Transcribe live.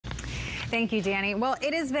Thank you, Danny. Well,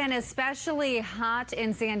 it has been especially hot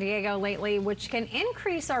in San Diego lately, which can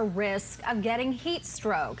increase our risk of getting heat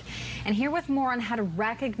stroke. And here with more on how to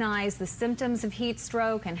recognize the symptoms of heat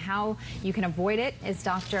stroke and how you can avoid it is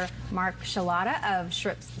Dr. Mark Shalauta of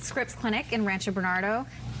Scripps Clinic in Rancho Bernardo.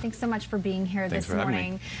 Thanks so much for being here this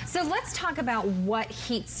morning. So let's talk about what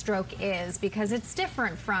heat stroke is, because it's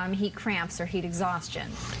different from heat cramps or heat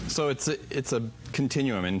exhaustion. So it's a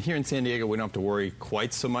continuum, and here in San Diego we don't have to worry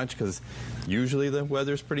quite so much because usually the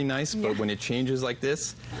weather's pretty nice, but when it changes like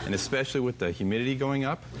this, and especially with the humidity going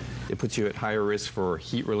up, it puts you at higher risk for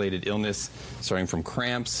heat-related illness, starting from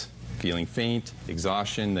cramps, feeling faint,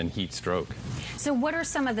 exhaustion, then heat stroke. So what are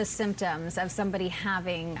some of the symptoms of somebody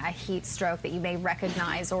having a heat stroke that you may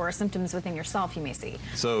recognize, or symptoms within yourself you may see?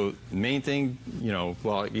 So the main thing,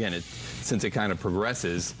 well, again, since it kind of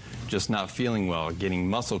progresses, just not feeling well, getting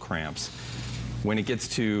muscle cramps. When it gets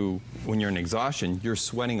to when you're in exhaustion, you're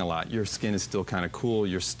sweating a lot. Your skin is still kind of cool.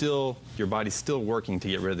 Your body's still working to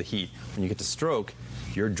get rid of the heat. When you get to stroke,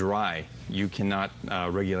 you're dry. You cannot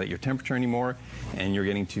regulate your temperature anymore, and you're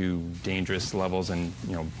getting to dangerous levels and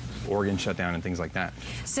organ shutdown and things like that.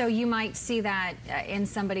 So you might see that in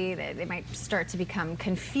somebody that they might start to become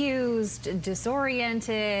confused,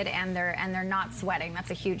 disoriented, and they're not sweating.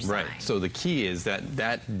 That's a huge sign. Right. So the key is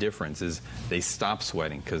that difference is they stop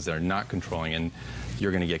sweating because they're not controlling, and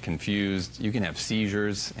you're going to get confused. You can have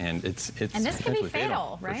seizures, and it's and this can be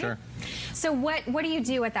fatal, right? For sure. So what do you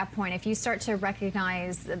do at that point if you start to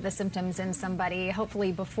recognize the symptoms in somebody,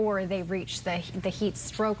 hopefully before they reach the heat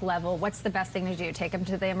stroke level? What's the best thing to do? Take them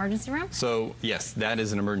to the emergency room? So yes, that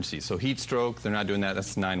is an emergency. So heat stroke, they're not doing that.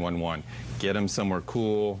 That's 911. Get them somewhere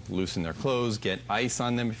cool, loosen their clothes, get ice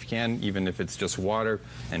on them if you can, even if it's just water,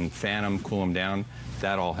 and fan them, cool them down.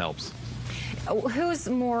 That all helps. Who's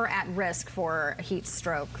more at risk for heat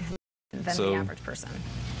stroke than the average person?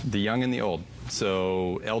 The young and the old.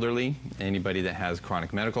 So elderly, anybody that has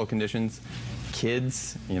chronic medical conditions,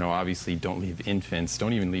 kids, obviously don't leave infants,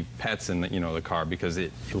 don't even leave pets in the car because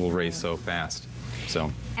it will raise so fast.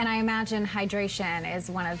 And I imagine hydration is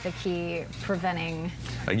one of the key preventing.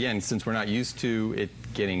 Again, since we're not used to it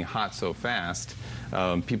getting hot so fast,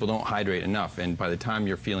 people don't hydrate enough, and by the time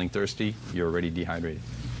you're feeling thirsty, you're already dehydrated.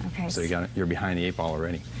 Okay. So you're behind the 8 ball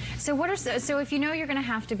already. So so if you know you're going to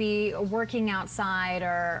have to be working outside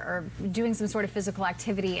or doing some sort of physical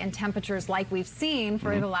activity in temperatures like we've seen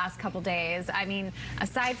for the last couple days, I mean,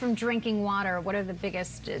 aside from drinking water, what are the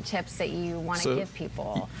biggest tips that you want to give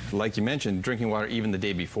people? Like you mentioned, drinking water even the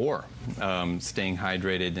day before, staying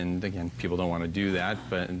hydrated, and again, people don't want to do that,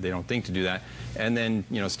 but they don't think to do that. And then,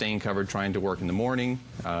 staying covered, trying to work in the morning,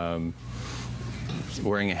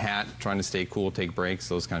 wearing a hat, trying to stay cool, take breaks,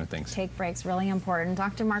 those kind of things. Take breaks, really important.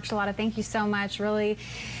 Dr. Mark Shalauta, thank you so much. Really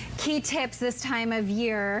key tips this time of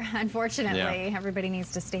year. Unfortunately, everybody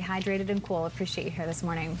needs to stay hydrated and cool. Appreciate you here this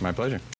morning. My pleasure.